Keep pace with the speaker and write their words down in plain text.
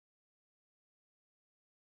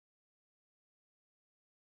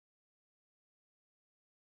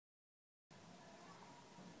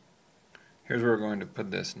Here's where we're going to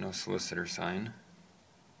put this No Solicitor sign.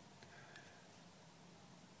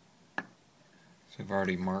 So we've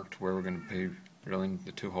already marked where we're going to be drilling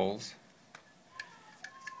the two holes.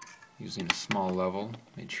 Using a small level,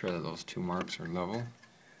 made sure that those two marks are level.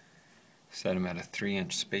 Set them at a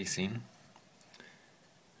 3-inch spacing,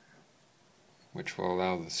 which will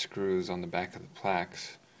allow the screws on the back of the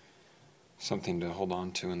plaques something to hold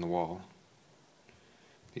on to in the wall.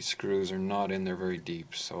 These screws are not in there very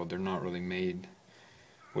deep, so they're not really made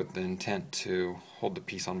with the intent to hold the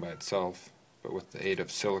piece on by itself, but with the aid of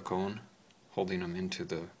silicone holding them into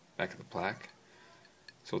the back of the plaque.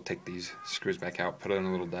 So we'll take these screws back out, put in a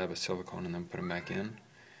little dab of silicone, and then put them back in.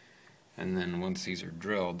 And then once these are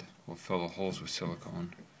drilled, we'll fill the holes with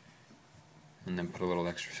silicone, and then put a little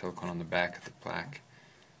extra silicone on the back of the plaque.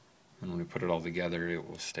 And when we put it all together, it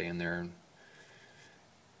will stay in there.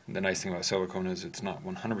 The nice thing about silicone is it's not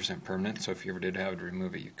 100% permanent, so if you ever did have to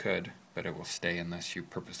remove it, you could, but it will stay unless you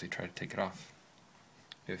purposely try to take it off.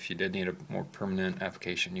 If you did need a more permanent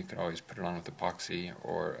application, you could always put it on with epoxy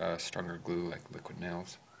or stronger glue like liquid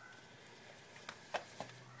nails.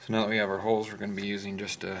 So now that we have our holes, we're going to be using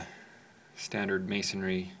just a standard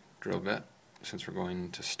masonry drill bit, since we're going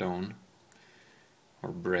into stone or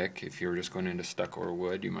brick. If you were just going into stucco or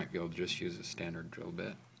wood, you might be able to just use a standard drill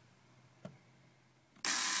bit.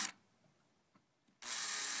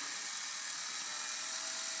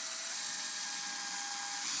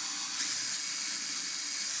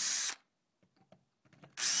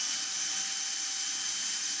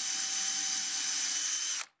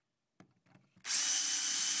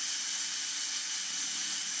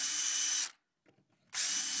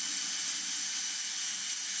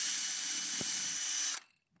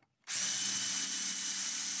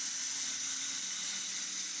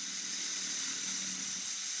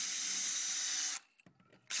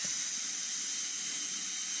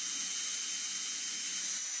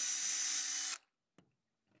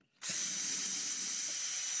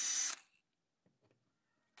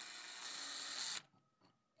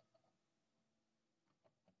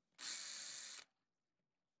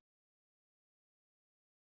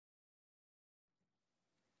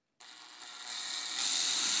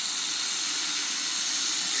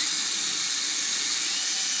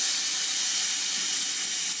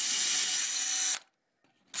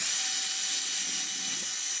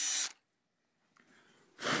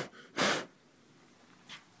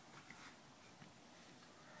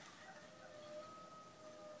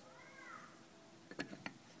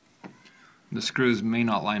 The screws may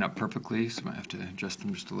not line up perfectly, so I might have to adjust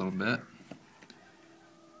them just a little bit.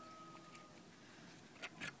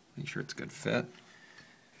 Make sure it's a good fit.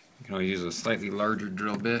 You can always use a slightly larger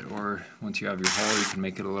drill bit, or once you have your hole, you can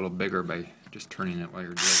make it a little bigger by just turning it while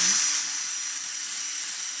you're drilling.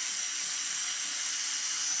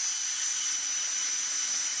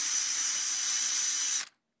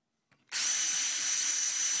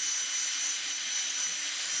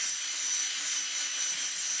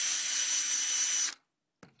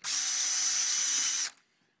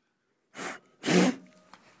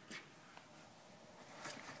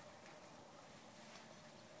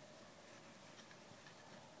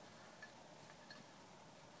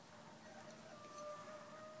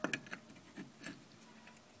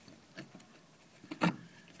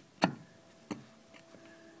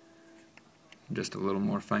 Just a little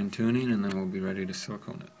more fine tuning, and then we'll be ready to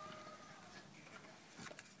silicone it.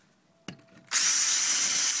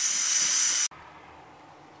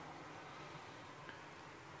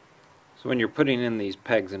 So when you're putting in these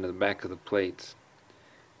pegs into the back of the plates,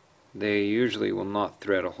 they usually will not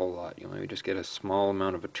thread a whole lot. You'll maybe just get a small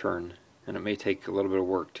amount of a turn, and it may take a little bit of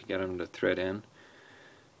work to get them to thread in.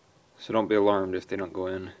 So don't be alarmed if they don't go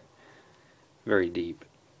in very deep.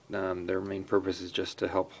 Their main purpose is just to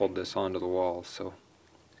help hold this onto the wall, so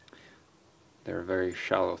they're a very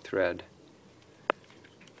shallow thread,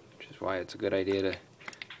 which is why it's a good idea to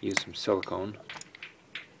use some silicone.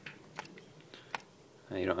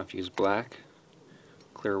 You don't have to use black.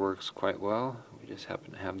 Clear works quite well. We just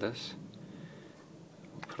happen to have this.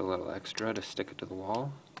 We'll put a little extra to stick it to the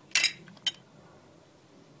wall.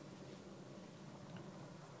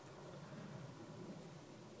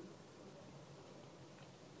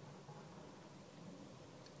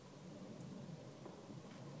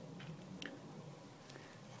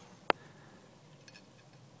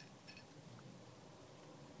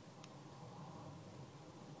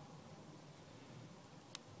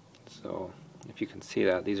 So if you can see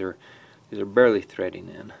that, these are barely threading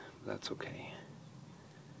in. That's okay.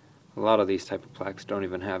 A lot of these type of plaques don't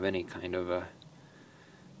even have any kind of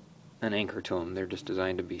an anchor to them. They're just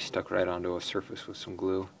designed to be stuck right onto a surface with some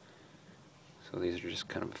glue. So these are just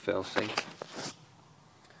kind of a fail-safe.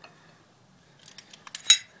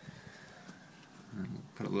 And we'll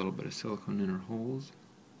put a little bit of silicone in our holes.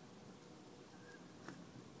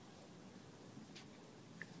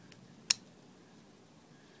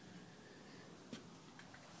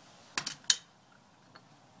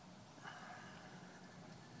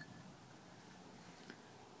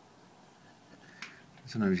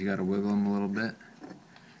 Sometimes you got to wiggle them a little bit,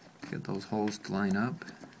 get those holes to line up,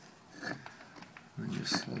 and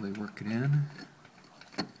just slowly work it in.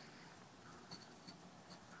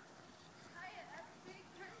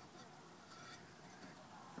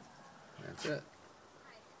 That's it.